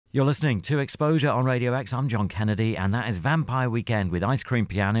You're listening to Exposure on Radio X. I'm John Kennedy, and that is Vampire Weekend with Ice Cream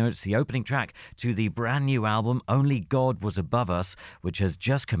Piano. It's the opening track to the brand new album, Only God Was Above Us, which has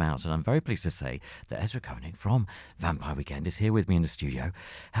just come out. And I'm very pleased to say that Ezra Koenig from Vampire Weekend is here with me in the studio.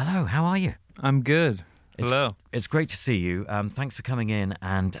 Hello, how are you? I'm good. Hello. It's great to see you. Thanks for coming in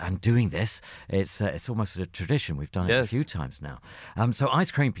and doing this. It's almost a tradition. We've done it a few times now. So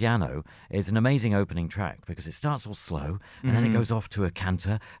Ice Cream Piano is an amazing opening track because it starts all slow and then it goes off to a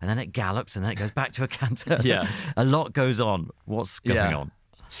canter and then it gallops and then it goes back to a canter. Yeah. A lot goes on. What's going on?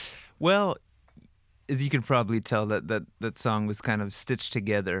 Well, as you can probably tell, that song was kind of stitched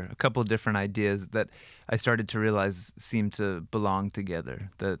together. A couple of different ideas that I started to realize seem to belong together.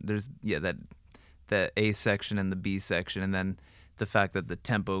 There's the A section and the B section, and then the fact that the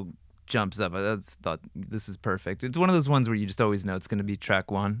tempo jumps up. I thought, this is perfect. It's one of those ones where you just always know it's going to be track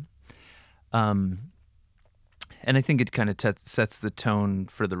one. And I think it kind of sets the tone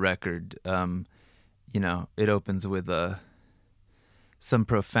for the record. It opens with some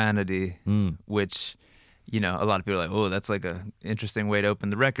profanity, which, a lot of people are like, oh, that's like a interesting way to open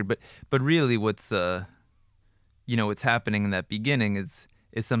the record. But really what's happening in that beginning is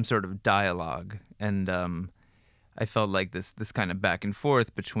some sort of dialogue, and I felt like this kind of back and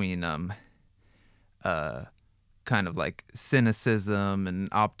forth between kind of like cynicism and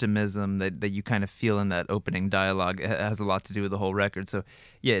optimism that you kind of feel in that opening dialogue. It has a lot to do with the whole record. So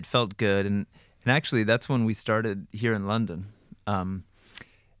yeah, it felt good, and actually that's when we started here in London,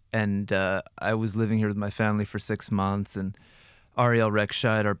 and I was living here with my family for 6 months, and Ariel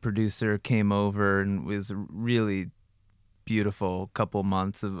Rekscheid, our producer, came over, and it was really beautiful couple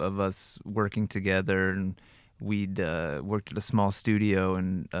months of us working together, and we'd worked at a small studio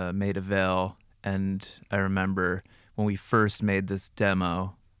in Maida Vale, and I remember when we first made this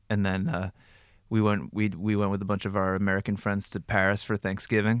demo, and then we went with a bunch of our American friends to Paris for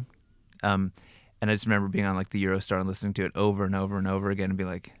Thanksgiving, and I just remember being on like the Eurostar and listening to it over and over and over again and be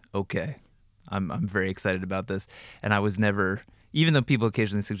like, okay, I'm very excited about this. And I was never, even though people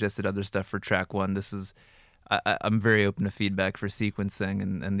occasionally suggested other stuff for track one, this is I'm very open to feedback for sequencing,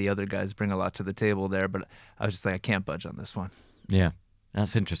 and the other guys bring a lot to the table there, but I was just like, I can't budge on this one. Yeah,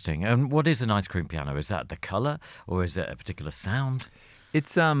 that's interesting. And what is an Ice Cream Piano? Is that the color, or is it a particular sound?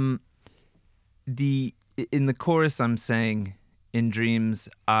 It's in the chorus I'm saying, in dreams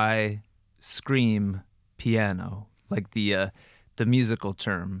I scream piano, like the musical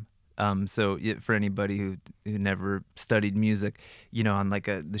term. So for anybody who never studied music, on like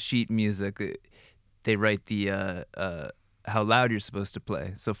the sheet music, they write the how loud you're supposed to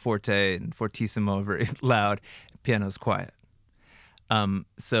play. So forte and fortissimo are very loud, piano's quiet.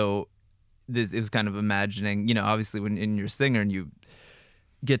 So it was kind of imagining, obviously when you're a singer and you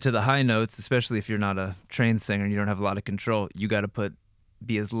get to the high notes, especially if you're not a trained singer and you don't have a lot of control, you got to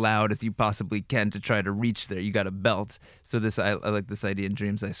be as loud as you possibly can to try to reach there. You got to belt. So I like this idea in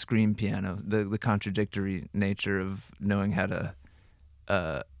dreams. I scream piano. The contradictory nature of knowing how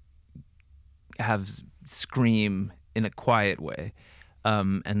to have scream in a quiet way,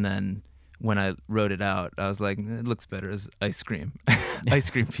 and then when I wrote it out, I was like, it looks better as ice cream. Ice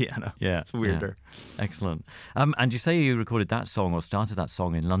cream piano. Yeah, it's weirder. Yeah. Excellent. And you say you recorded that song or started that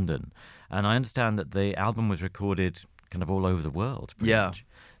song in London, and I understand that the album was recorded kind of all over the world. Yeah. Much.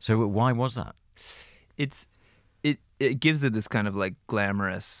 So why was that? It gives it this kind of like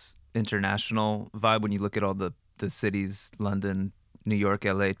glamorous international vibe when you look at all the cities, London, New York,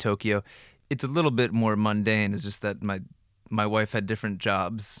 LA, Tokyo. It's a little bit more mundane. It's just that my wife had different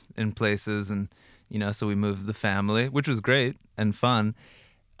jobs in places, and so we moved the family, which was great and fun,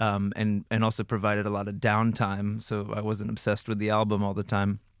 and also provided a lot of downtime. So I wasn't obsessed with the album all the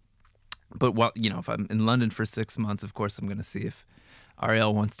time. But if I'm in London for 6 months, of course I'm going to see if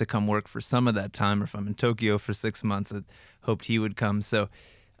Ariel wants to come work for some of that time, or if I'm in Tokyo for 6 months, I hoped he would come. So.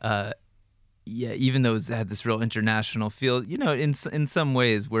 Yeah, even though it had this real international feel, in some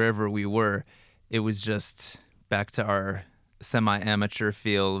ways, wherever we were, it was just back to our semi-amateur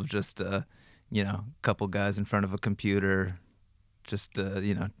feel of just, a couple guys in front of a computer, just,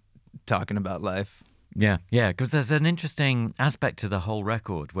 talking about life. Yeah, because there's an interesting aspect to the whole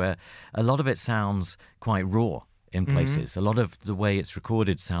record where a lot of it sounds quite raw in places. A lot of the way it's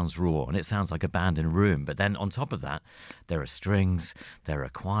recorded sounds raw, and it sounds like a band in a room. But then on top of that, there are strings, there are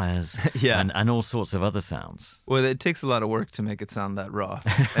choirs, and all sorts of other sounds. Well, it takes a lot of work to make it sound that raw.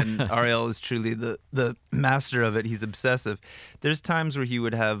 And Ariel is truly the master of it. He's obsessive. There's times where he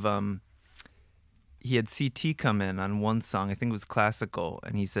would have... he had CT come in on one song, I think it was classical,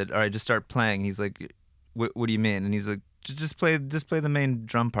 and he said, all right, just start playing. He's like, what do you mean? And he was like, just play the main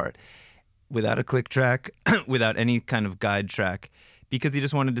drum part. Without a click track, without any kind of guide track, because he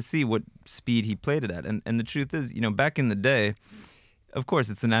just wanted to see what speed he played it at. And the truth is, back in the day, of course,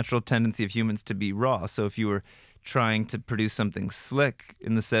 it's a natural tendency of humans to be raw. So if you were trying to produce something slick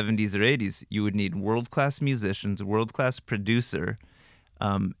in the 70s or 80s, you would need world-class musicians, a world-class producer,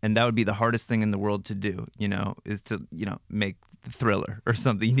 and that would be the hardest thing in the world to do, is to, make the Thriller or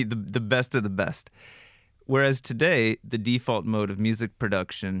something. You need the best of the best. Whereas today, the default mode of music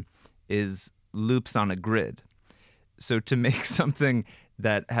production is loops on a grid. So to make something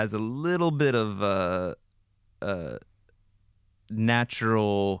that has a little bit of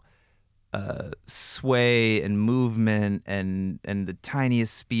natural sway and movement and the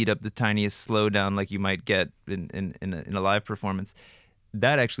tiniest speed up, the tiniest slowdown like you might get in a live performance,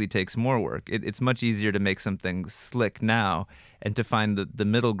 that actually takes more work. It's much easier to make something slick now, and to find the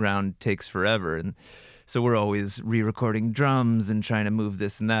middle ground takes forever. And so we're always re-recording drums and trying to move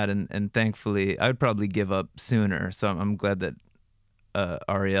this and that, and thankfully I would probably give up sooner. So I'm glad that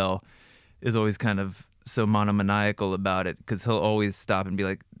Ariel is always kind of so monomaniacal about it, because he'll always stop and be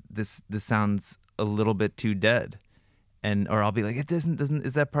like, this sounds a little bit too dead, or I'll be like, it doesn't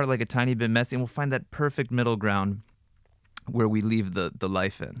is that part like a tiny bit messy, and we'll find that perfect middle ground where we leave the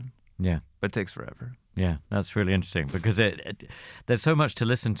life in. Yeah, but it takes forever. Yeah, that's really interesting, because there's so much to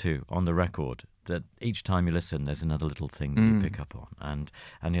listen to on the record that each time you listen, there's another little thing that you pick up on,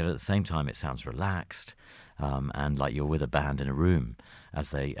 and yet at the same time it sounds relaxed, and like you're with a band in a room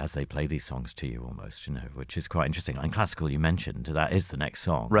as they play these songs to you almost, which is quite interesting. And classical, you mentioned, that is the next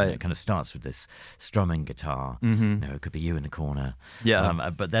song. Right. It kind of starts with this strumming guitar. It could be you in the corner.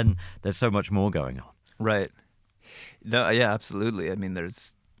 Yeah. But then there's so much more going on. Right. No, yeah, absolutely. I mean,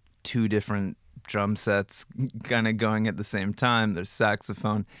 there's 2 different drum sets kind of going at the same time. There's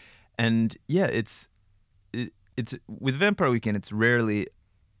saxophone, and yeah, it's with Vampire Weekend. It's rarely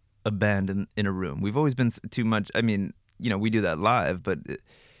a band in a room. We've always been too much. I mean, we do that live, but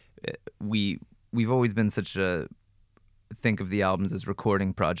we've always been such a think of the albums as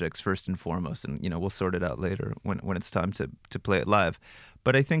recording projects first and foremost, and we'll sort it out later when it's time to play it live.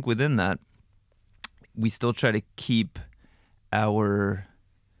 But I think within that, we still try to keep our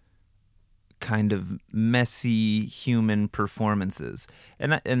kind of messy human performances,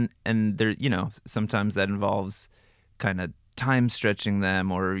 and there, sometimes that involves kind of time stretching them,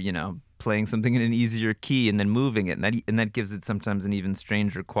 or playing something in an easier key and then moving it, and that gives it sometimes an even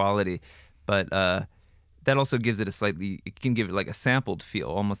stranger quality. But that also gives it it can give it like a sampled feel,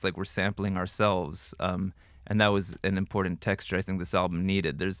 almost like we're sampling ourselves. And that was an important texture I think this album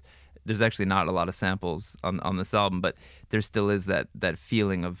needed. There's actually not a lot of samples on this album, but there still is that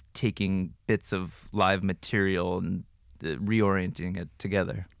feeling of taking bits of live material and reorienting it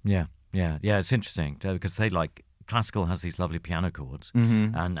together. Yeah. It's interesting because classical has these lovely piano chords,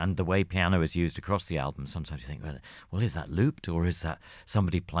 and the way piano is used across the album, sometimes you think, well, is that looped, or is that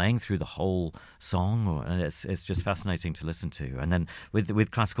somebody playing through the whole song? And it's just fascinating to listen to. And then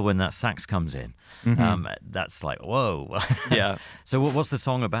with classical, when that sax comes in, that's like, whoa. Yeah. So what's the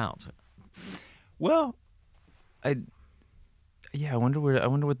song about? Well, I wonder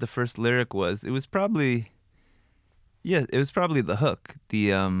what the first lyric was. It was probably the hook.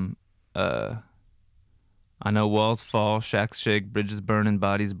 I know walls fall, shacks shake, bridges burn, and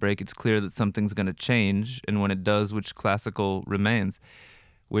bodies break. It's clear that something's going to change, and when it does, which classical remains?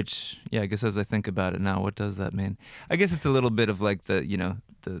 Which, I guess as I think about it now, what does that mean? I guess it's a little bit of like the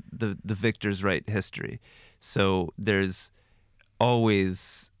victors write history. So there's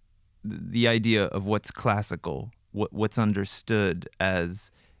always the idea of what's classical, what's understood as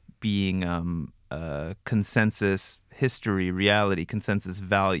being consensus history, reality, consensus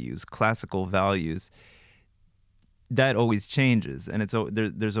values, classical values. That always changes, and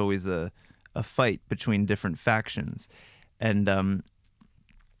there's always a fight between different factions, and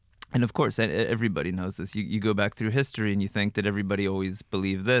of course everybody knows this. You go back through history and you think that everybody always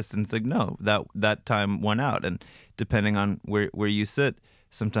believed this, and it's like, no, that time won out, and depending on where you sit,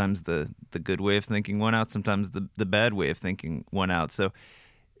 sometimes the good way of thinking won out, sometimes the bad way of thinking won out. So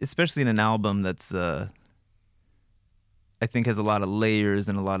especially in an album that's I think has a lot of layers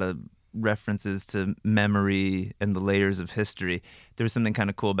and a lot of references to memory and the layers of history, there's something kind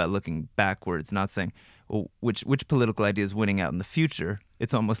of cool about looking backwards, not saying, well, which political idea is winning out in the future.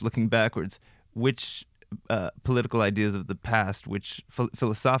 It's almost looking backwards. Which political ideas of the past, which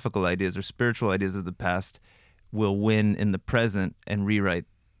philosophical ideas or spiritual ideas of the past will win in the present and rewrite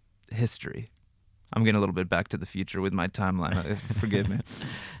history. I'm getting a little bit back to the future with my timeline. Forgive me.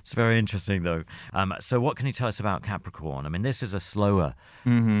 It's very interesting, though. So what can you tell us about Capricorn? I mean, this is a slower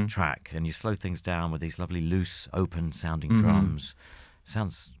track, and you slow things down with these lovely, loose, open-sounding drums.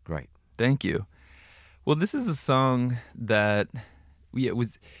 Sounds great. Thank you. Well, this is a song that it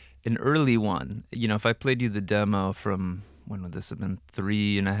was an early one. You know, if I played you the demo from, when would this have been,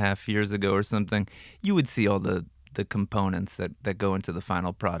 3.5 years ago or something, you would see all the components that go into the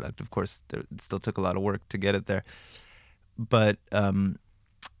final product. Of course, it still took a lot of work to get it there. But kind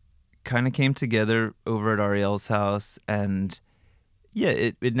of came together over at Ariel's house, and yeah,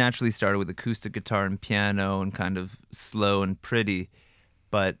 it naturally started with acoustic guitar and piano and kind of slow and pretty.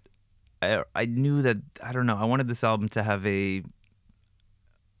 But I knew that, I don't know, I wanted this album to have a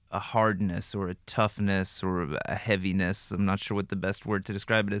hardness or a toughness or a heaviness. I'm not sure what the best word to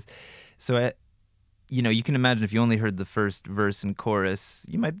describe it is. So you can imagine if you only heard the first verse and chorus,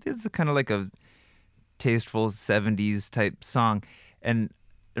 it's kind of like a tasteful 70s type song. And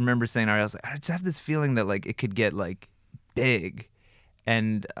I remember saying, I was like, I just have this feeling that like it could get like big.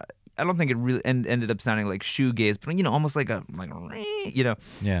 And I don't think it really ended up sounding like shoegaze, but almost like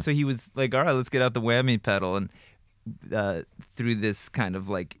Yeah. So he was like, all right, let's get out the whammy pedal. And through this kind of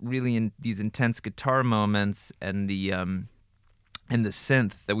like really these intense guitar moments and the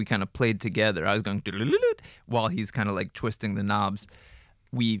synth that we kind of played together, I was going while he's kind of like twisting the knobs.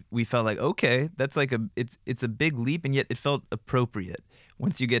 We felt like, okay, that's like it's a big leap, and yet it felt appropriate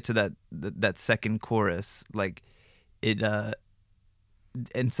once you get to that second chorus, like it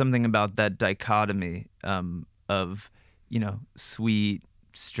and something about that dichotomy of sweet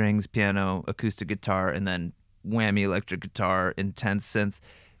strings, piano, acoustic guitar, and then whammy electric guitar, intense synths,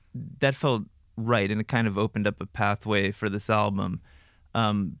 that felt right, and it kind of opened up a pathway for this album,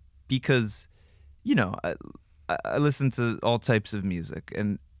 because I listen to all types of music,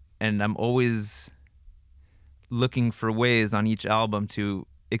 and I'm always looking for ways on each album to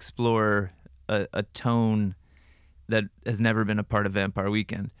explore a tone that has never been a part of Vampire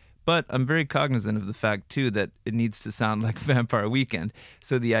Weekend. But I'm very cognizant of the fact too that it needs to sound like Vampire Weekend.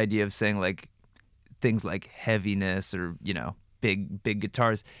 So the idea of saying like things like heaviness or big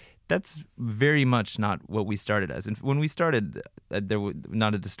guitars, that's very much not what we started as. And when we started, there was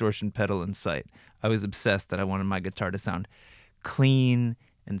not a distortion pedal in sight. I was obsessed that I wanted my guitar to sound clean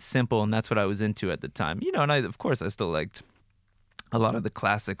and simple, and that's what I was into at the time. And of course I still liked a lot of the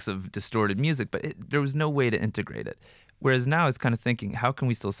classics of distorted music, but there was no way to integrate it. Whereas now it's kind of thinking, how can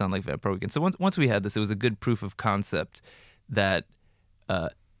we still sound like Vampire Weekend? So once we had this, it was a good proof of concept that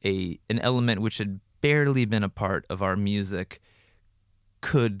an element which had barely been a part of our music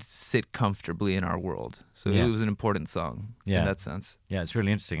could sit comfortably in our world. So it was an important song in that sense. Yeah, it's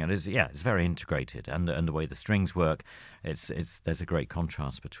really interesting. And it's very integrated, and the way the strings work, there's a great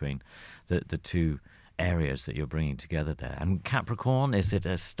contrast between the two areas that you're bringing together there. And Capricorn, is it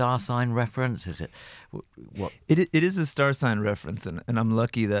a star sign reference? Is it what? It is a star sign reference, and I'm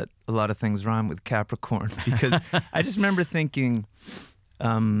lucky that a lot of things rhyme with Capricorn, because I just remember thinking,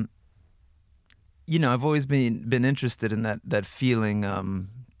 I've always been interested in that feeling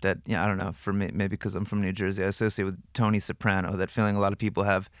that I don't know, for me, maybe because I'm from New Jersey, I associate with Tony Soprano, that feeling a lot of people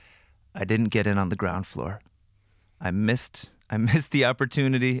have. I didn't get in on the ground floor. I missed the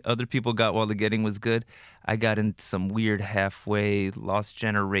opportunity. Other people got while the getting was good. I got in some weird halfway lost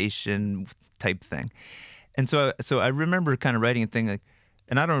generation type thing. And so I remember kind of writing a thing like,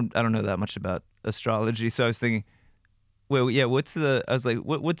 and I don't know that much about astrology, so I was thinking, well, yeah, I was like,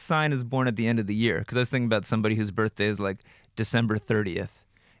 what sign is born at the end of the year? Because I was thinking about somebody whose birthday is like December 30th.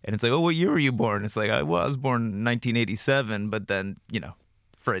 And it's like, oh, what year were you born? It's like, I was born in 1987, but then,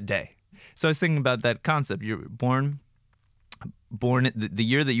 for a day. So I was thinking about that concept. You're born the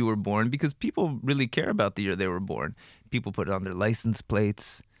year that you were born, because people really care about the year they were born. People put it on their license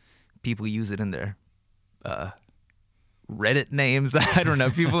plates. People use it in their Reddit names. I don't know.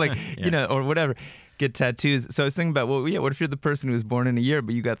 People like, or whatever, get tattoos. So I was thinking about, well, yeah, what if you're the person who was born in a year,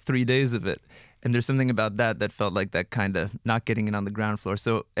 but you got 3 days of it? And there's something about that felt like that kind of not getting in on the ground floor.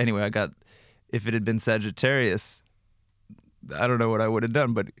 So anyway, if it had been Sagittarius, I don't know what I would have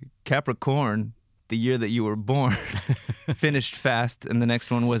done, but Capricorn, the year that you were born, finished fast, and the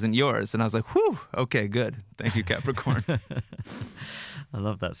next one wasn't yours. And I was like, whew, okay, good. Thank you, Capricorn. I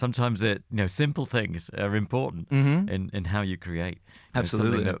love that. Sometimes simple things are important in how you create.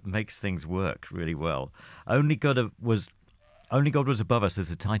 Absolutely. Something that makes things work really well. Only God was Above Us as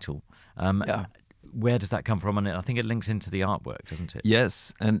the title. Where does that come from? And I think it links into the artwork, doesn't it?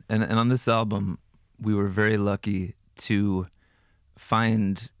 Yes, and on this album, we were very lucky to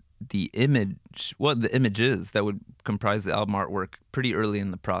find the images that would comprise the album artwork pretty early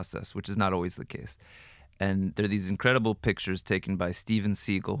in the process, which is not always the case. And there are these incredible pictures taken by Steven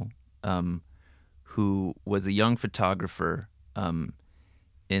Siegel, who was a young photographer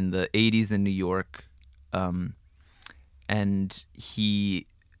in the 80s in New York. And he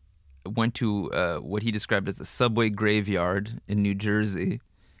went to what he described as a subway graveyard in New Jersey.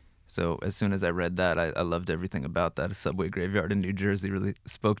 So as soon as I read that, I loved everything about that. A subway graveyard in New Jersey really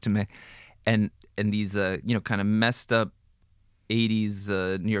spoke to me. And these, kind of messed up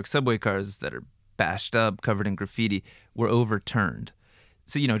 80s New York subway cars that are bashed up, covered in graffiti, were overturned.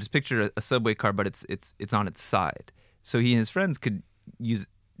 So, just picture a subway car, but it's on its side. So he and his friends could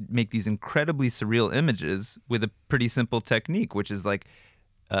make these incredibly surreal images with a pretty simple technique, which is like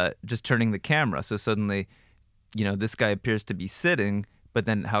just turning the camera. So suddenly, this guy appears to be sitting, but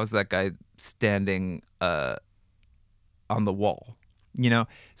then how's that guy standing on the wall?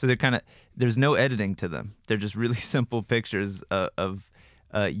 So they're there's no editing to them. They're just really simple pictures of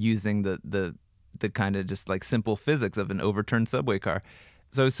using the kind of just like simple physics of an overturned subway car.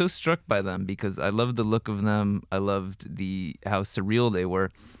 So I was so struck by them because I loved the look of them. I loved how surreal they were,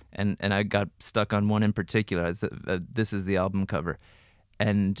 and I got stuck on one in particular. I said, this is the album cover,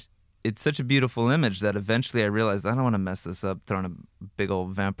 and it's such a beautiful image that eventually I realized I don't want to mess this up, throwing a big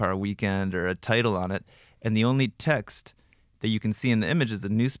old Vampire Weekend or a title on it. And the only text that you can see in the image is a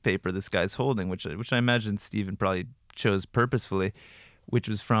newspaper this guy's holding, which I imagine Stephen probably chose purposefully, which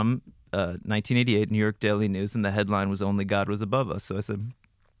was from 1988 New York Daily News, and the headline was "Only God Was Above Us." So I said,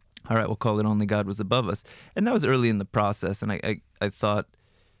 all right, we'll call it "Only God Was Above Us." And that was early in the process, and I thought,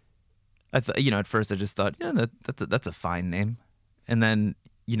 at first I just thought, yeah, that's a fine name. And then,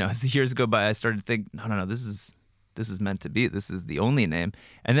 as the years go by, I started to think, no, this is meant to be. This is the only name.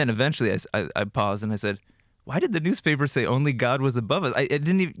 And then eventually I paused and I said, why did the newspaper say "Only God Was Above Us"? I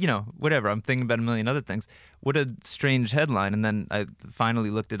didn't even, whatever. I'm thinking about a million other things. What a strange headline. And then I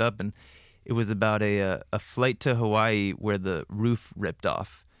finally looked it up, and it was about a flight to Hawaii where the roof ripped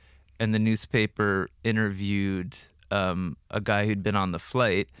off. And the newspaper interviewed a guy who'd been on the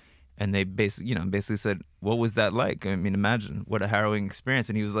flight, and they basically said, what was that like? I mean, imagine what a harrowing experience.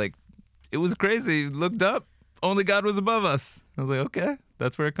 And he was like, it was crazy. Looked up, only God was above us. I was like, okay,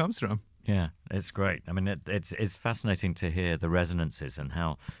 that's where it comes from. Yeah, it's great. I mean, it's fascinating to hear the resonances and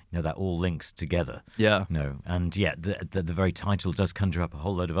how that all links together. Yeah. And yeah, the very title does conjure up a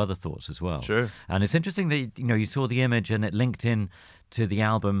whole load of other thoughts as well. Sure. And it's interesting that you saw the image and it linked in to the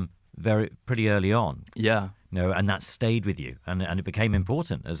album pretty early on. Yeah. And that stayed with you, and it became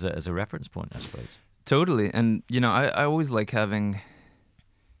important as a reference point, I suppose. Totally. And I always like having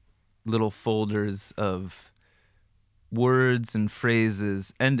little folders of words and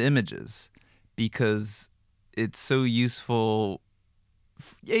phrases and images, because it's so useful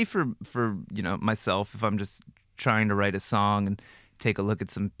for myself if I'm just trying to write a song and take a look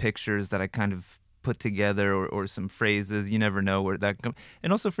at some pictures that I kind of put together, or some phrases. You never know where that comes.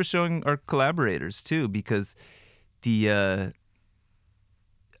 And also for showing our collaborators too, because I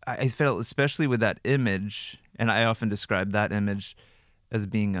felt, especially with that image, and I often describe that image as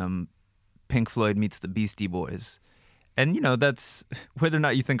being Pink Floyd meets the Beastie Boys. And that's, whether or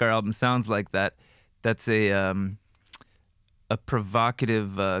not you think our album sounds like that, that's a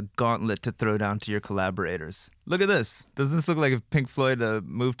provocative gauntlet to throw down to your collaborators. Look at this. Doesn't this look like if Pink Floyd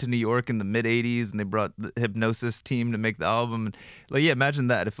moved to New York in the mid-'80s and they brought the Hypnosis team to make the album? Like, yeah, imagine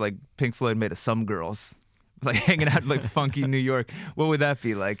that if like Pink Floyd made a Some Girls, like hanging out in like funky New York. What would that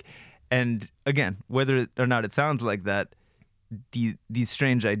be like? And again, whether or not it sounds like that, these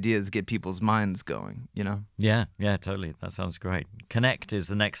strange ideas get people's minds going, Yeah, totally. That sounds great. Connect is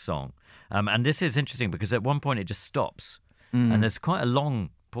the next song. And this is interesting because at one point it just stops. And there's quite a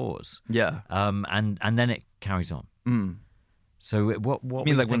long pause. Yeah. And then it carries on. So what you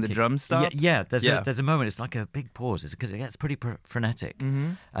mean like when the drums stop? Yeah. There's a moment. It's like a big pause. It's because it gets pretty frenetic,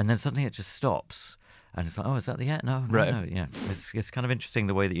 and then suddenly it just stops, and it's like, oh, is that the end? No, yeah. It's kind of interesting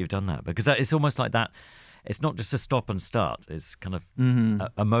the way that you've done that, because it's almost like that. It's not just a stop and start. It's kind of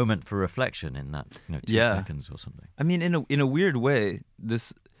a moment for reflection in that 2 seconds or something. I mean, in a weird way,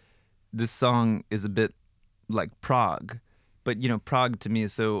 this song is a bit like prog. But, prog to me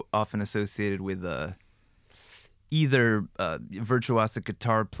is so often associated with either virtuosic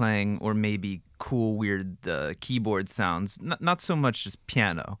guitar playing or maybe cool, weird keyboard sounds. Not so much just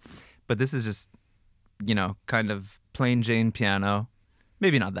piano. But this is just, kind of plain Jane piano.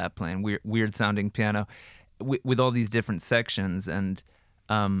 Maybe not that plain, weird sounding piano with all these different sections. And,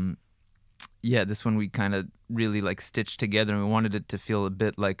 this one we kind of really like stitched together, and we wanted it to feel a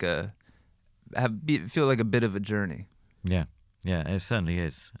bit like feel like a bit of a journey. Yeah, it certainly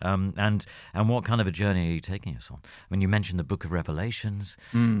is. And what kind of a journey are you taking us on? I mean, you mentioned the Book of Revelations.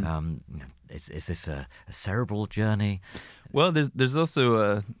 Is this a cerebral journey? Well, there's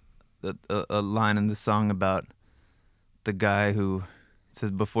also a line in the song about the guy who says,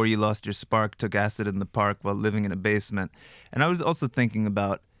 "Before you lost your spark, took acid in the park while living in a basement." And I was also thinking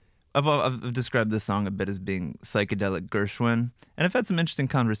about I've described this song a bit as being psychedelic Gershwin, and I've had some interesting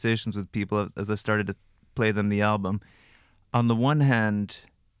conversations with people as I've started to play them the album. On the one hand,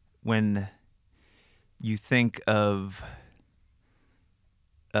 when you think of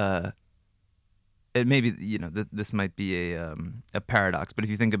it maybe this might be a paradox, but if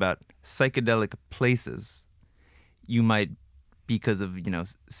you think about psychedelic places, you might, because of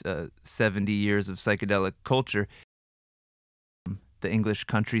 70 years of psychedelic culture, the English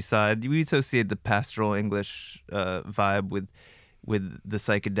countryside, we associate the pastoral English vibe with the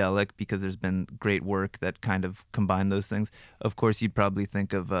psychedelic because there's been great work that kind of combined those things. Of course, you'd probably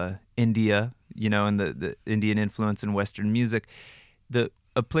think of India, and the Indian influence in Western music.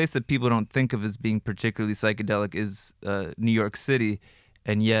 A place that people don't think of as being particularly psychedelic is New York City,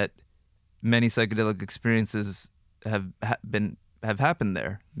 and yet many psychedelic experiences have happened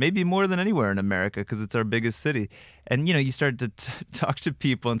there, maybe more than anywhere in America because it's our biggest city. And you start to talk to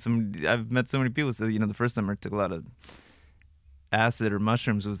people, and I've met so many people. So the first time I took a lot of acid or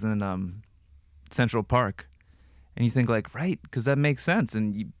mushrooms was in Central Park, and you think like, right, because that makes sense.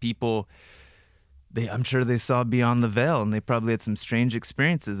 And people, I'm sure they saw beyond the veil, and they probably had some strange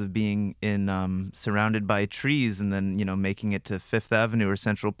experiences of being in surrounded by trees, and then making it to Fifth Avenue or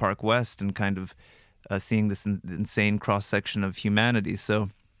Central Park West, and kind of seeing this insane cross section of humanity. So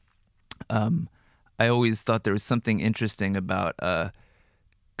I always thought there was something interesting about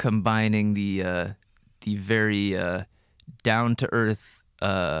combining the very down to earth,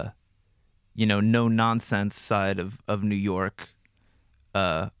 no nonsense side of New York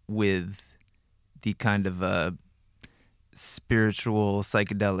with the kind of spiritual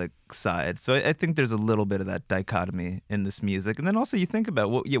psychedelic side. So I think there's a little bit of that dichotomy in this music. And then also you think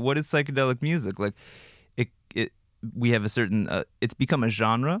about what is psychedelic music? Like we have a certain it's become a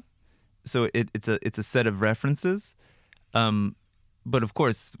genre, so it's a set of references. But of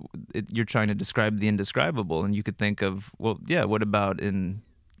course, you're trying to describe the indescribable, and you could think of, what about is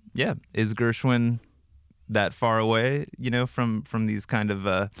Gershwin that far away, from these kind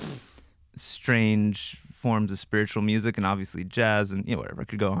of strange forms of spiritual music, and obviously jazz, and whatever. I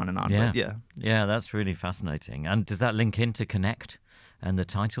could go on and on. Yeah. But Yeah, that's really fascinating. And does that link into Connect and the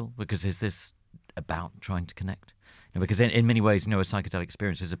title? Because is this about trying to connect? Because in many ways, a psychedelic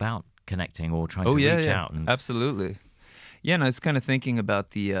experience is about connecting or trying to reach out. And absolutely. Yeah, and I was kind of thinking about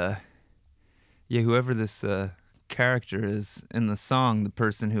the whoever this character is in the song, the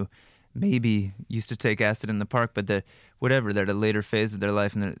person who maybe used to take acid in the park, but they're at a later phase of their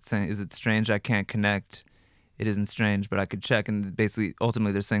life, and they're saying, is it strange I can't connect? It isn't strange, but I could check. And basically,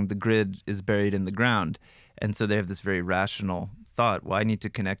 ultimately, they're saying the grid is buried in the ground. And so they have this very rational thought, well, I need to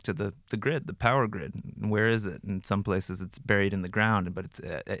connect to the grid, the power grid. And where is it? In some places, it's buried in the ground, but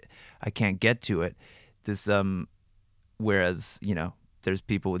I can't get to it. This, whereas, there's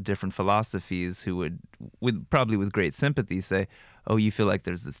people with different philosophies who would probably with great sympathy say, oh, you feel like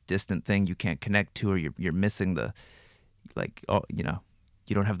there's this distant thing you can't connect to, or you're missing you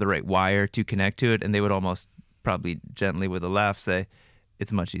don't have the right wire to connect to it. And they would almost probably gently with a laugh say,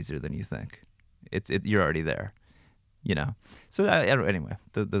 it's much easier than you think. You're already there, So anyway,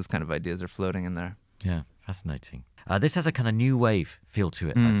 those kind of ideas are floating in there. Yeah, fascinating. This has a kind of new wave feel to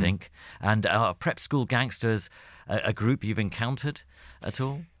it, I think. And prep school gangsters, a group you've encountered at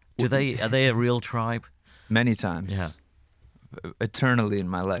all? Are they a real tribe? Many times. Yeah. Eternally in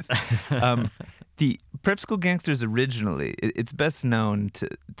my life. The prep school gangsters originally, it's best known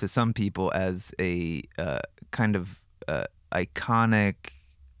to some people as a kind of iconic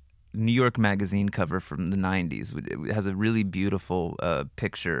New York magazine cover from the 90s. It has a really beautiful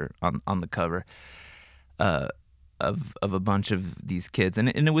picture on the cover of a bunch of these kids. And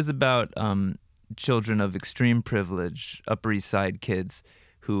it was about children of extreme privilege, Upper East Side kids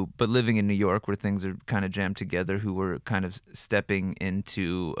but living in New York where things are kind of jammed together, who were kind of stepping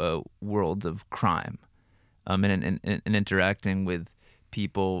into a world of crime and interacting with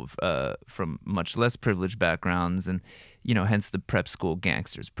people from much less privileged backgrounds, and hence the prep school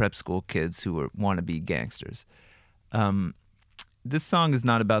gangsters, prep school kids who want to be gangsters. This song is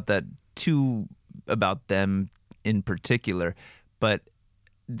not about that, about them in particular, but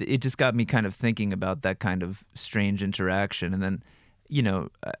it just got me kind of thinking about that kind of strange interaction. And then,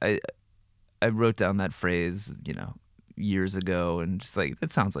 I wrote down that phrase, years ago, and just like,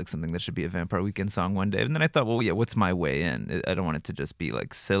 that sounds like something that should be a Vampire Weekend song one day. And then I thought, well, what's my way in? I don't want it to just be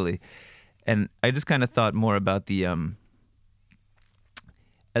like silly. And I just kind of thought more about the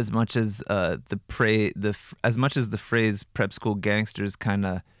as much as the phrase prep school gangsters kind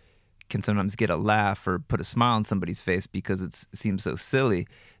of can sometimes get a laugh or put a smile on somebody's face because it seems so silly,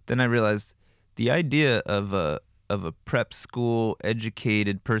 then I realized the idea of of a prep school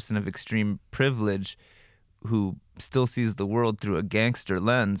educated person of extreme privilege who still sees the world through a gangster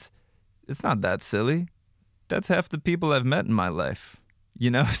lens, it's not that silly. That's half the people I've met in my life.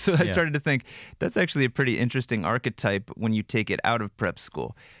 So I started to think that's actually a pretty interesting archetype when you take it out of prep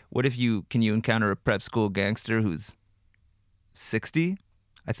school. What if can you encounter a prep school gangster who's 60?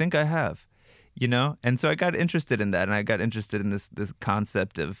 I think I have, And so I got interested in that, and I got interested in this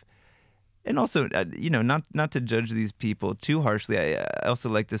concept of, and also, not to judge these people too harshly. I also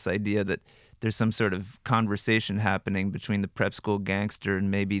like this idea that there's some sort of conversation happening between the prep school gangster and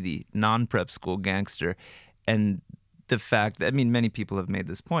maybe the non-prep school gangster, and the fact that, many people have made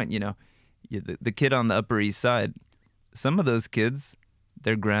this point, the kid on the Upper East Side, some of those kids,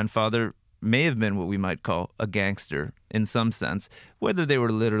 their grandfather may have been what we might call a gangster in some sense, whether they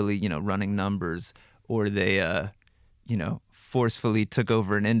were literally, running numbers or they, forcefully took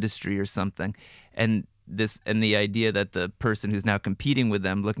over an industry or something. And the idea that the person who's now competing with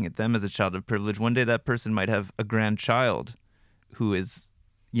them, looking at them as a child of privilege, one day that person might have a grandchild who is,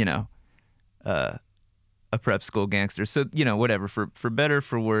 a prep school gangster. So, whatever, for better,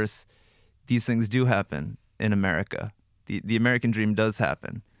 for worse, these things do happen in America. The American dream does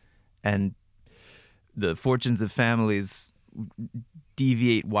happen. And the fortunes of families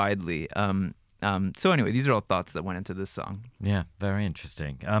deviate widely. So anyway, these are all thoughts that went into this song. Yeah, very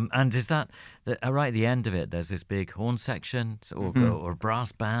interesting. And is that, right at the end of it, there's this big horn section or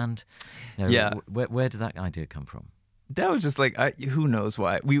brass band? Yeah. Where did that idea come from? That was just like, who knows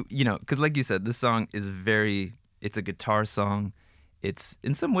why? Because like you said, this song is it's a guitar song. It's,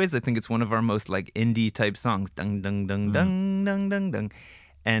 in some ways, I think it's one of our most like indie type songs. Dung, dung, dung, dung, dung, dung, dung.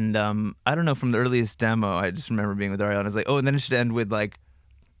 And I don't know, from the earliest demo, I just remember being with Ariel, and I was like, oh, and then it should end with like,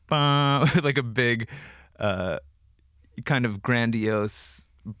 with like a big kind of grandiose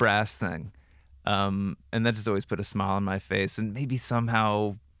brass thing. And that just always put a smile on my face. And maybe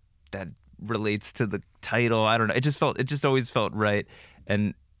somehow that relates to the title. I don't know. It just always felt right.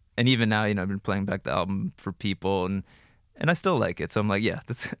 And even now, I've been playing back the album for people, and I still like it. So I'm like, yeah,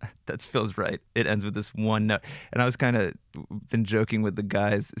 that feels right. It ends with this one note. And I was kind of been joking with the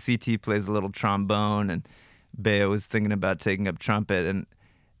guys. CT plays a little trombone, and Bea was thinking about taking up trumpet,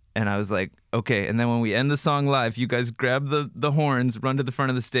 and I was like, okay. And then when we end the song live, you guys grab the horns, run to the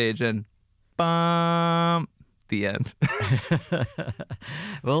front of the stage, and bum, the end.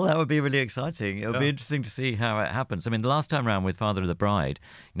 Well, that would be really exciting. It'll be interesting to see how it happens. The last time around with Father of the Bride,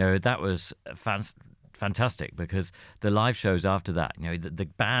 that was fantastic, because the live shows after that, the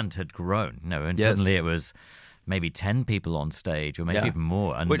band had grown, and suddenly it was maybe 10 people on stage, or maybe even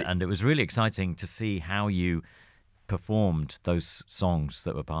more, and it was really exciting to see how you performed those songs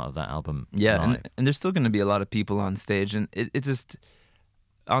that were part of that album. Yeah, and there's still going to be a lot of people on stage, and it's just,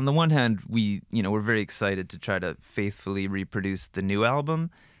 on the one hand, we're very excited to try to faithfully reproduce the new album,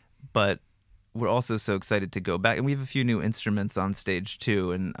 but we're also so excited to go back, and we have a few new instruments on stage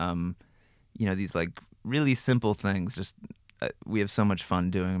too, and these like really simple things, just we have so much fun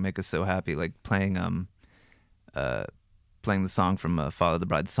doing and make us so happy, like playing the song from Father of the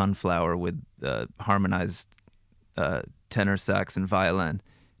Bride, Sunflower, with harmonized tenor sax and violin,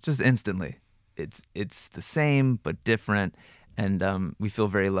 just instantly. It's the same but different, and we feel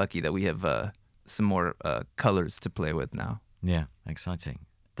very lucky that we have some more colors to play with now. Yeah, exciting.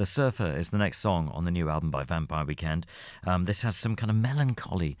 The Surfer is the next song on the new album by Vampire Weekend. This has some kind of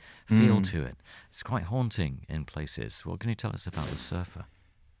melancholy feel to it. It's quite haunting in places. What can you tell us about The Surfer?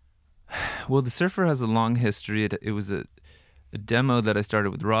 Well, The Surfer has a long history. It was a demo that I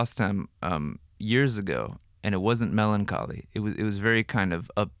started with Rostam years ago, and it wasn't melancholy. It was very kind of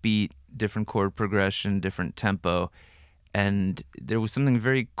upbeat, different chord progression, different tempo, and there was something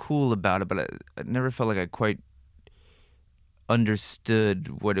very cool about it, but I never felt like I quite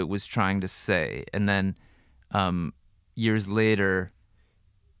understood what it was trying to say. And then years later,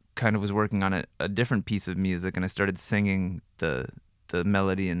 kind of was working on a different piece of music, and I started singing the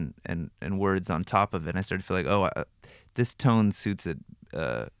melody and words on top of it, and I started to feel like, this tone suits it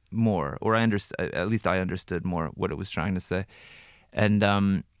more, or at least I understood more what it was trying to say.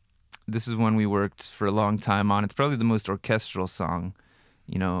 And this is one we worked for a long time on. It's probably the most orchestral song.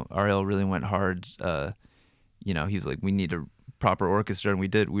 Ariel really went hard. He was like, we need a proper orchestra, and we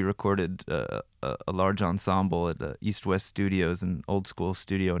did. We recorded a large ensemble at the East-West Studios, an old school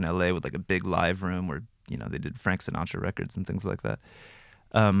studio in LA with like a big live room where they did Frank Sinatra records and things like that.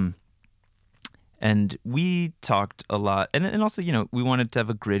 And we talked a lot, and also we wanted to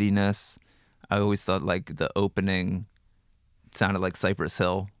have a grittiness. I always thought like the opening sounded like Cypress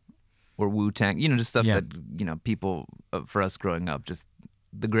Hill or Wu-Tang, just stuff that people, for us growing up, just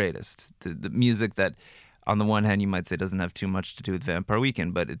the greatest, the music that on the one hand, you might say it doesn't have too much to do with Vampire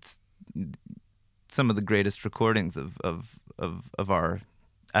Weekend, but it's some of the greatest recordings of our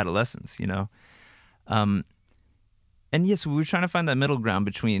adolescence, you know? And yes, we were trying to find that middle ground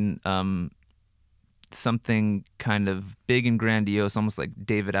between something kind of big and grandiose, almost like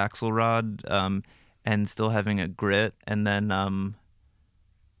David Axelrod, and still having a grit. And then,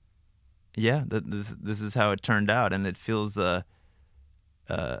 this is how it turned out. And it feels, it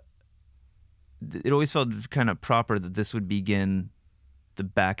always felt kind of proper that this would begin the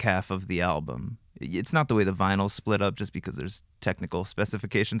back half of the album. It's not the way the vinyl's split up just because there's technical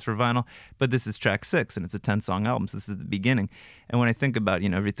specifications for vinyl, but this is track 6 and it's a 10-song album, so this is the beginning. And when I think about,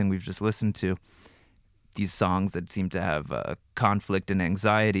 everything we've just listened to, these songs that seem to have conflict and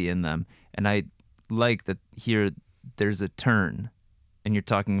anxiety in them, and I like that here there's a turn, and you're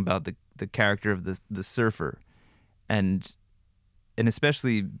talking about the character of the surfer, and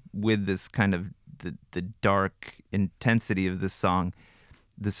especially with this kind of the dark intensity of this song,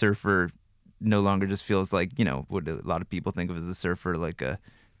 the surfer no longer just feels like, what a lot of people think of as a surfer, like a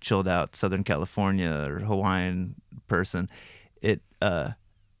chilled out Southern California or Hawaiian person. It has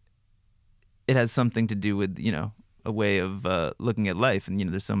something to do with, a way of looking at life. And,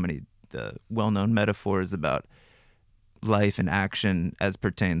 there's so many well-known metaphors about life and action as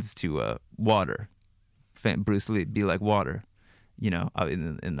pertains to water. Bruce Lee, be like water. In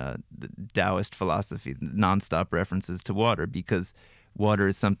the Taoist philosophy, nonstop references to water, because water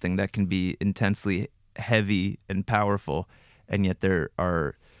is something that can be intensely heavy and powerful, and yet there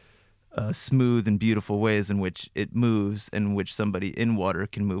are smooth and beautiful ways in which it moves, and in which somebody in water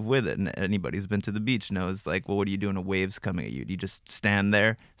can move with it. And anybody who's been to the beach knows, like, well, what do you do when a wave's coming at you? Do you just stand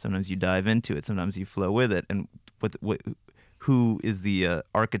there? Sometimes you dive into it. Sometimes you flow with it. And who is the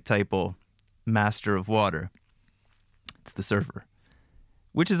archetypal master of water? It's the surfer.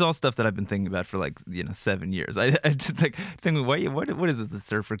 Which is all stuff that I've been thinking about for 7 years. I just think what is this the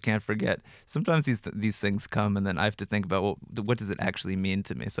surfer can't forget? Sometimes these things come, and then I have to think about, well, what does it actually mean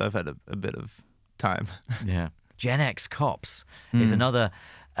to me? So I've had a bit of time. Yeah. Gen X Cops is another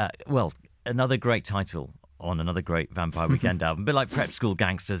great title on another great Vampire Weekend album. A bit like Prep School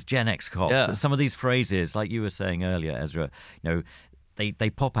Gangsters, Gen X Cops. Yeah. Some of these phrases, like you were saying earlier, Ezra,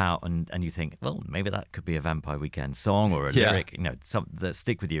 they pop out and you think, well, maybe that could be a Vampire Weekend song or a lyric, some that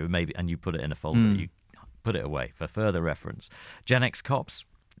stick with you, maybe, and you put it in a folder, you put it away for further reference. Gen X Cops,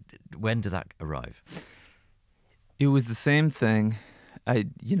 when did that arrive? It was the same thing.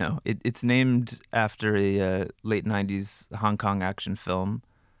 It's named after a late 90s Hong Kong action film.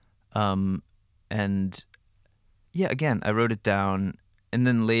 And again, I wrote it down, and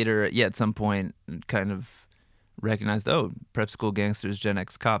then later, at some point, kind of recognized, Prep School Gangsters, Gen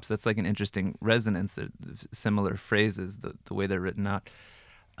X Cops. That's like an interesting resonance. They're similar phrases, the way they're written out.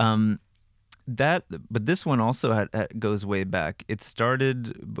 But this one also goes way back. It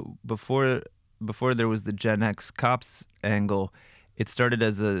started before there was the Gen X Cops angle. It started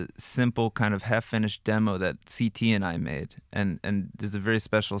as a simple kind of half-finished demo that CT and I made, and there's a very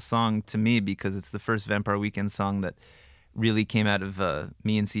special song to me because it's the first Vampire Weekend song that really came out of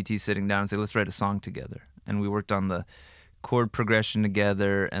me and CT sitting down and say, let's write a song together. And we worked on the chord progression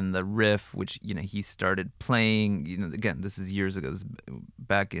together and the riff, which, he started playing. Again, this is years ago. This is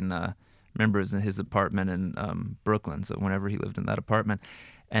back in, remember, it was in his apartment in Brooklyn. So whenever he lived in that apartment.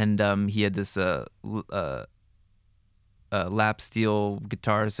 And he had this lap steel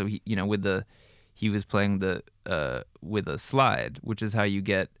guitar. So, he was playing with a slide, which is how you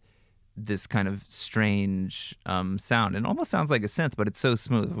get this kind of strange sound. It almost sounds like a synth, but it's so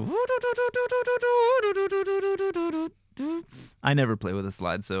smooth. I never play with a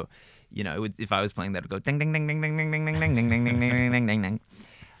slide, so if I was playing that, it'd go ding ding ding ding ding ding ding ding ding ding ding ding ding ding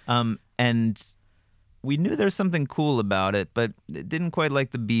ding. And we knew there was something cool about it, but it didn't quite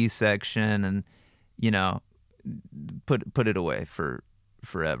like the B section, and put it away for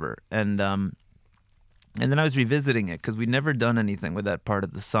forever. And then I was revisiting it because we'd never done anything with that part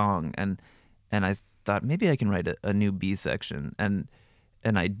of the song, and I thought maybe I can write a new B section,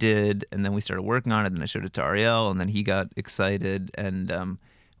 and I did, and then we started working on it, and I showed it to Ariel, and then he got excited, and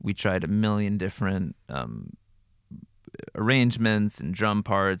we tried a million different arrangements and drum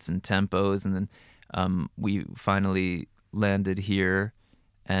parts and tempos, and then we finally landed here,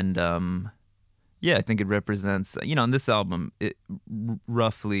 and I think it represents, on this album,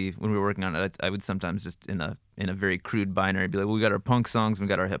 roughly, when we were working on it, I would sometimes just in a very crude binary be like, well, we got our punk songs, we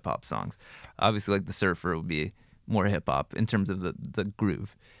got our hip hop songs. Obviously, like the Surfer would be more hip hop in terms of the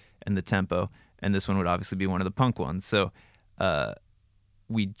groove and the tempo, and this one would obviously be one of the punk ones. So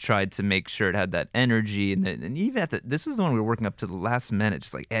we tried to make sure it had that energy, and even this was the one we were working up to the last minute,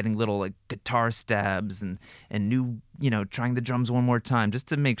 just like adding little like guitar stabs and new, trying the drums one more time just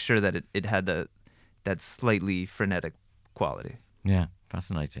to make sure that it had that slightly frenetic quality. Yeah,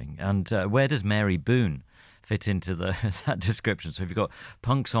 fascinating. And where does Mary Boone fit into that description? So if you've got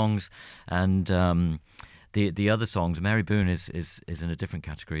punk songs and the other songs, Mary Boone is in a different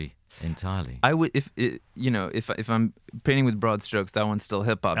category entirely. I would if I'm painting with broad strokes, that one's still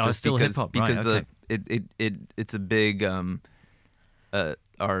hip hop. Oh, it's still hip hop, right? Because Okay. it's a big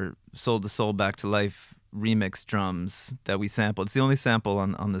our Soul to Soul Back to Life remix drums that we sampled. It's the only sample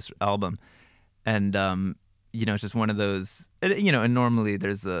on this album, and it's just one of those. And normally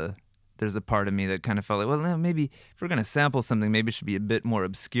there's a part of me that kind of felt like, well, maybe if we're gonna sample something, maybe it should be a bit more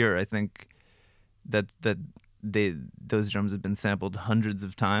obscure. I think that those drums have been sampled hundreds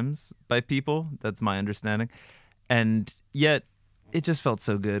of times by people. That's my understanding, and yet it just felt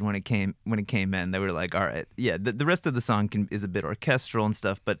so good when it came in. They were like, all right, yeah. The rest of the song is a bit orchestral and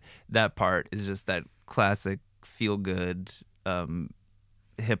stuff, but that part is just that classic feel good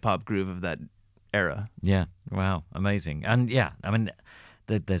hip hop groove of that era. Yeah, wow, amazing. And yeah, I mean,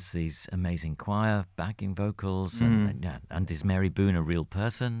 there's these amazing choir backing vocals, and is Mary Boone a real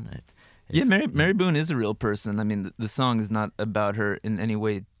person? Yeah, Mary Boone is a real person. I mean, the song is not about her in any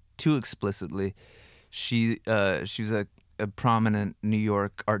way too explicitly. She was a prominent New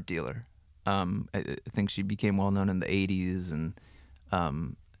York art dealer. I think she became well known in the 80s, and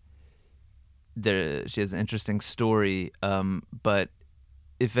she has an interesting story. But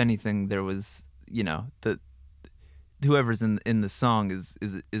if anything, there was whoever's in the song is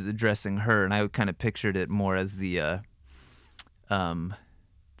addressing her, and I kind of pictured it more as the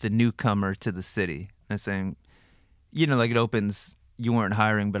newcomer to the city. And saying, like it opens, you weren't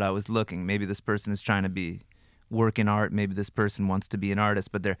hiring, but I was looking. Maybe this person is trying to work in art. Maybe this person wants to be an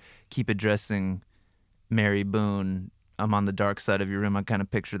artist, but they keep addressing Mary Boone. I'm on the dark side of your room. I kind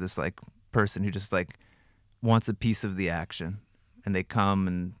of picture this like person who just like wants a piece of the action, and they come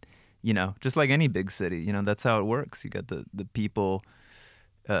and just like any big city, that's how it works. You got the people.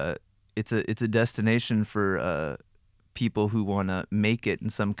 It's a destination for people who want to make it in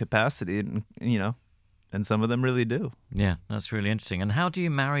some capacity, and some of them really do. Yeah, that's really interesting. And how do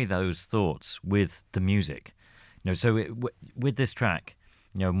you marry those thoughts with the music? So with this track,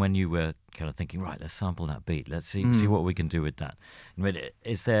 when you were kind of thinking, right, let's sample that beat, let's see what we can do with that.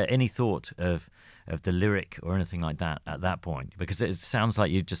 Is there any thought of the lyric or anything like that at that point? Because it sounds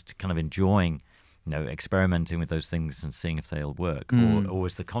like you're just kind of enjoying, experimenting with those things and seeing if they'll work. Or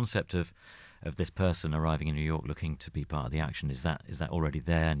is the concept of this person arriving in New York looking to be part of the action, is that already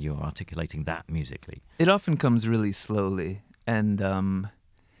there and you're articulating that musically? It often comes really slowly, and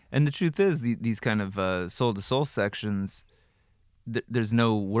the truth is these kind of soul to soul sections, there's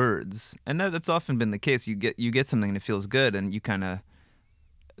no words, and that's often been the case. You get something and it feels good, and you kind of,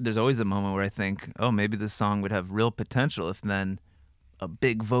 there's always a moment where I think, oh, maybe this song would have real potential if then a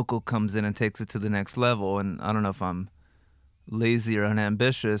big vocal comes in and takes it to the next level. And I don't know if I'm lazy or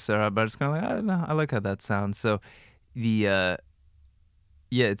unambitious, but I'm just kind of like, I don't know, I like how that sounds. So it's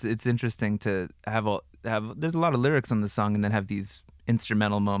interesting to have there's a lot of lyrics on the song, and then have these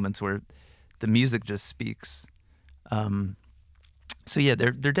instrumental moments where the music just speaks. So yeah,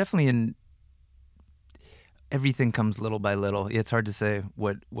 they're definitely in. Everything comes little by little. Yeah, it's hard to say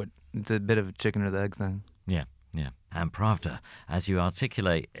what. It's a bit of a chicken or the egg thing. Yeah. And Pravda, as you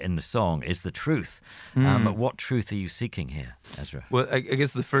articulate in the song, is the truth. What truth are you seeking here, Ezra? Well, I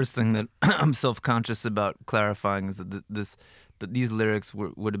guess the first thing that I'm self-conscious about clarifying is that these lyrics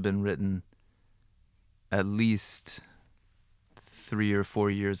would have been written at least 3 or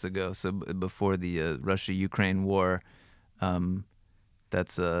 4 years ago. So before the Russia-Ukraine war.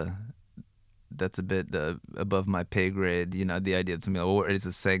 That's a bit above my pay grade. The idea that somebody, or is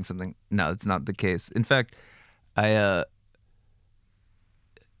it saying something? No, it's not the case. In fact, whatever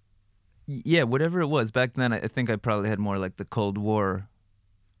it was back then, I think I probably had more like the Cold War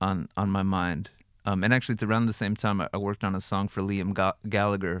on my mind. And actually, it's around the same time I worked on a song for Liam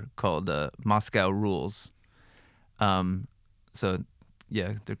Gallagher called "Moscow Rules." So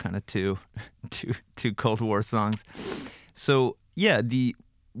yeah, they're kind of two Cold War songs. So yeah,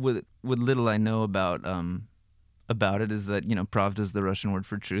 what little I know about it is that Pravda is the Russian word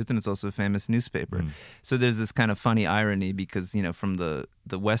for truth, and it's also a famous newspaper. So there's this kind of funny irony because from the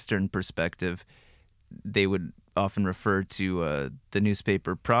Western perspective, they would often refer to the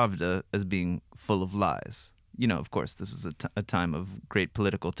newspaper Pravda as being full of lies. Of course, this was a time of great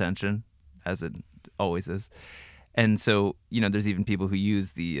political tension, as it always is, and so there's even people who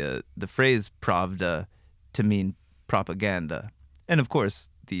use the phrase Pravda to mean propaganda. And of course,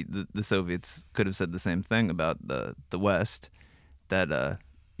 the Soviets could have said the same thing about the West, that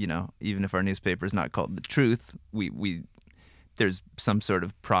even if our newspaper is not called The Truth, we there's some sort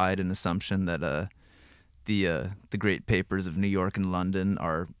of pride and assumption that the great papers of New York and London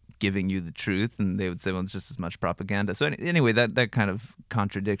are giving you the truth, and they would say, well, it's just as much propaganda. So anyway, that kind of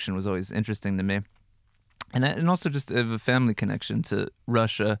contradiction was always interesting to me, and also just have a family connection to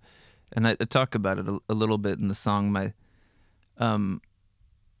Russia, and I talk about it a little bit in the song.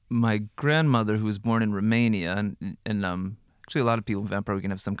 My grandmother, who was born in Romania, and actually a lot of people in Vampire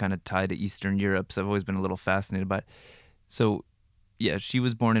Weekend have some kind of tie to Eastern Europe, so I've always been a little fascinated by it. So yeah, she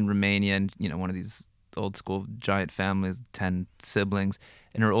was born in Romania, and one of these old school giant families, 10 siblings,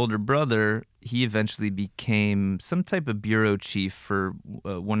 and her older brother, he eventually became some type of bureau chief for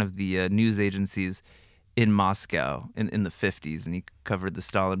one of the news agencies in Moscow in the 50s, and he covered the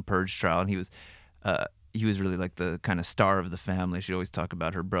Stalin Purge trial, and he was really like the kind of star of the family. She always talked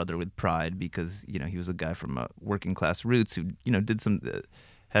about her brother with pride because he was a guy from working class roots who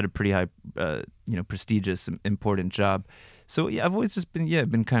had a pretty high prestigious, important job. So yeah, I've always just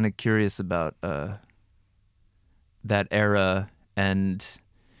been kind of curious about that era, and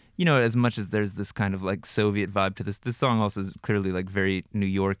as much as there's this kind of like Soviet vibe to this song also is clearly like very New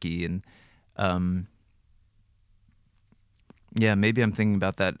Yorky, and yeah, maybe I'm thinking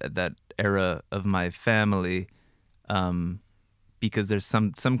about that era of my family, because there's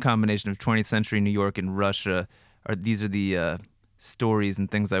some combination of 20th century New York and Russia. These are the stories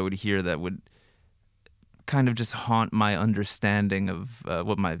and things I would hear that would kind of just haunt my understanding of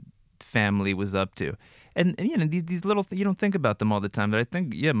what my family was up to. And these little you don't think about them all the time, but I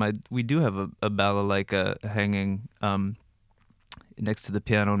think we do have a balalaika hanging next to the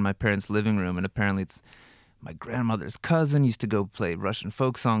piano in my parents' living room, and apparently it's my grandmother's cousin used to go play Russian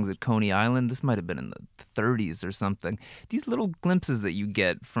folk songs at Coney Island. This might have been in the 30s or something. These little glimpses that you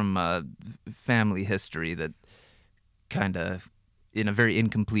get from family history that kind of, in a very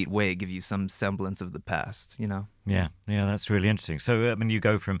incomplete way, give you some semblance of the past, Yeah, that's really interesting. So, you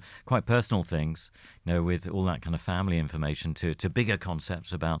go from quite personal things, with all that kind of family information to bigger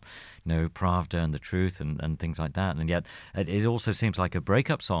concepts about, Pravda and the truth and things like that. And yet it also seems like a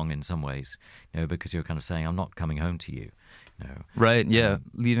breakup song in some ways, because you're kind of saying, I'm not coming home to you. Right, yeah.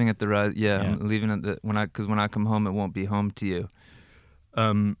 Leaving at the rise, yeah. I'm leaving at because when I come home, it won't be home to you.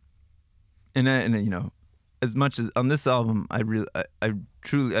 And as much as on this album, I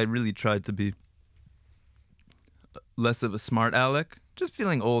really tried to be less of a smart aleck. Just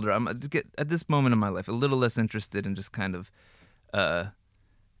feeling older. I'm at this moment in my life a little less interested in just kind of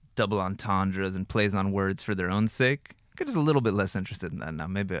double entendres and plays on words for their own sake. I'm just a little bit less interested in that now.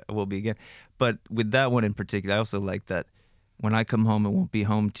 Maybe I will be again. But with that one in particular, I also like that when I come home, it won't be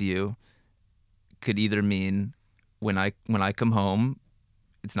home to you. Could either mean when I come home,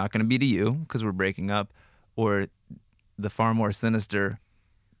 it's not going to be to you because we're breaking up, or the far more sinister,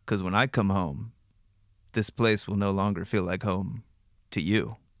 because when I come home, this place will no longer feel like home to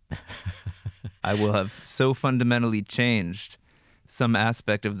you. I will have so fundamentally changed some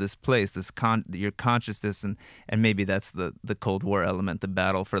aspect of this place, your consciousness, and maybe that's the Cold War element, the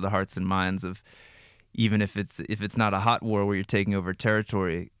battle for the hearts and minds of, even if it's not a hot war where you're taking over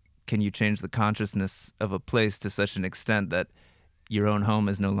territory, can you change the consciousness of a place to such an extent that your own home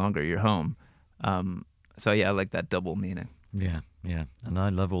is no longer your home? So yeah, I like that double meaning. Yeah, and I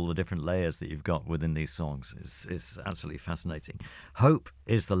love all the different layers that you've got within these songs. It's absolutely fascinating. Hope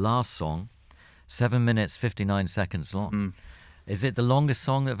is the last song, 7 minutes 59 seconds long. Is it the longest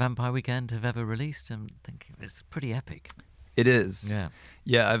song that Vampire Weekend have ever released? I'm thinking it's pretty epic. It is.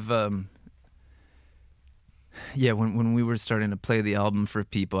 Yeah. I've when we were starting to play the album for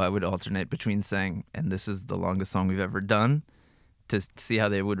people, I would alternate between saying, "And this is the longest song we've ever done," to see how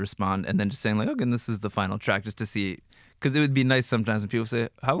they would respond, and then just saying like, "Okay, and this is the final track," just to see. Because it would be nice sometimes when people say,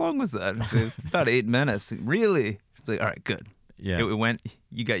 "How long was that?" And I say, "About 8 minutes." Really? It's like, all right, good. Yeah, it went.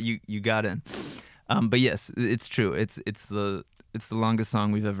 You got in. But yes, it's true. It's the longest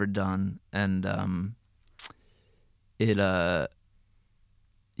song we've ever done, and it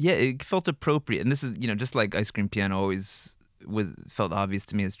felt appropriate. And this is just like Ice Cream Piano always felt obvious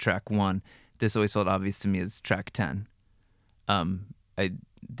to me as track 1. This always felt obvious to me as track 10.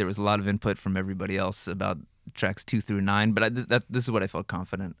 There was a lot of input from everybody else about tracks 2 through 9, but this is what I felt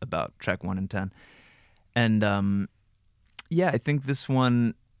confident about, track 1 and 10. And I think this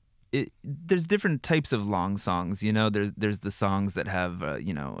one, there's different types of long songs. There's the songs that have a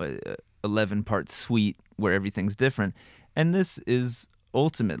 11-part suite where everything's different, and this is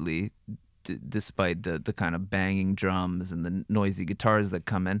ultimately, despite the kind of banging drums and the noisy guitars that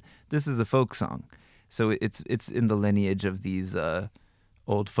come in, this is a folk song. So it's in the lineage of these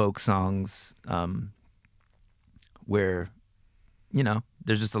old folk songs where, you know,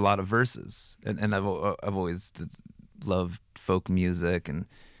 there's just a lot of verses, and I've always loved folk music and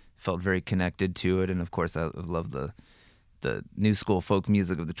felt very connected to it, and of course I love the new school folk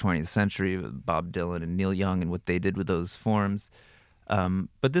music of the 20th century, with Bob Dylan and Neil Young and what they did with those forms.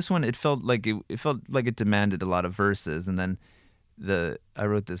 But this one, it felt like it demanded a lot of verses, and then I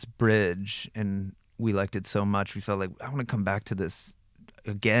wrote this bridge, and we liked it so much we felt like I want to come back to this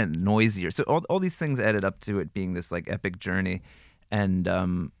again, noisier. So all these things added up to it being this like epic journey,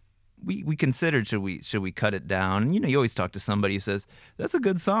 and we considered should we cut it down. And, you know, you always talk to somebody who says that's a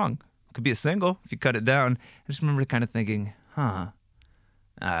good song, could be a single if you cut it down. I just remember kind of thinking,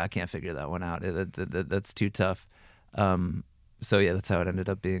 I can't figure that one out. That's too tough. So yeah, that's how it ended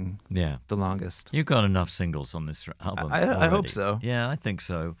up being the longest. You got enough singles on this album. I hope so. Yeah, I think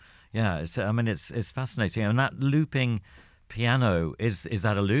so. Yeah, it's fascinating. And that looping piano, is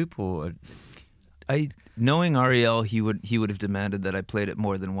that a loop or? Knowing Ariel, he would have demanded that I played it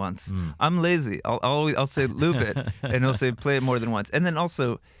more than once. I'm lazy. I'll say loop it, and he'll say play it more than once. And then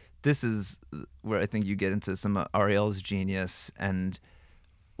also, this is where I think you get into some of Ariel's genius, and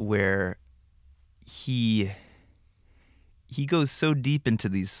where he goes so deep into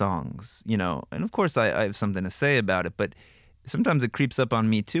these songs, you know. And of course, I have something to say about it, but sometimes it creeps up on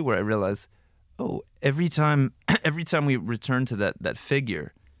me too, where I realize, oh, every time we return to that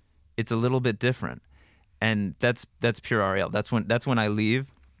figure, it's a little bit different, and that's pure Ariel. That's when I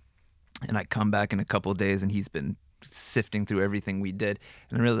leave, and I come back in a couple of days, and he's been sifting through everything we did,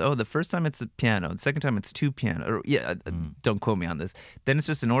 and I realized, oh, the first time it's a piano, the second time it's two piano, or don't quote me on this. Then it's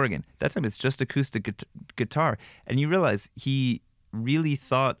just an organ. That time it's just acoustic guitar, and you realize he really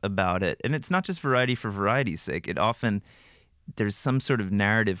thought about it, and it's not just variety for variety's sake. It often there's some sort of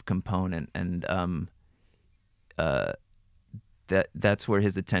narrative component, and that's where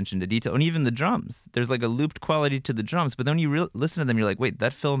his attention to detail, and even the drums. There's like a looped quality to the drums, but then when you listen to them, you're like, wait,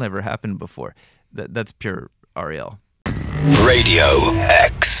 that fill never happened before. That's pure Ariel. Radio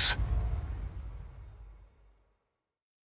X.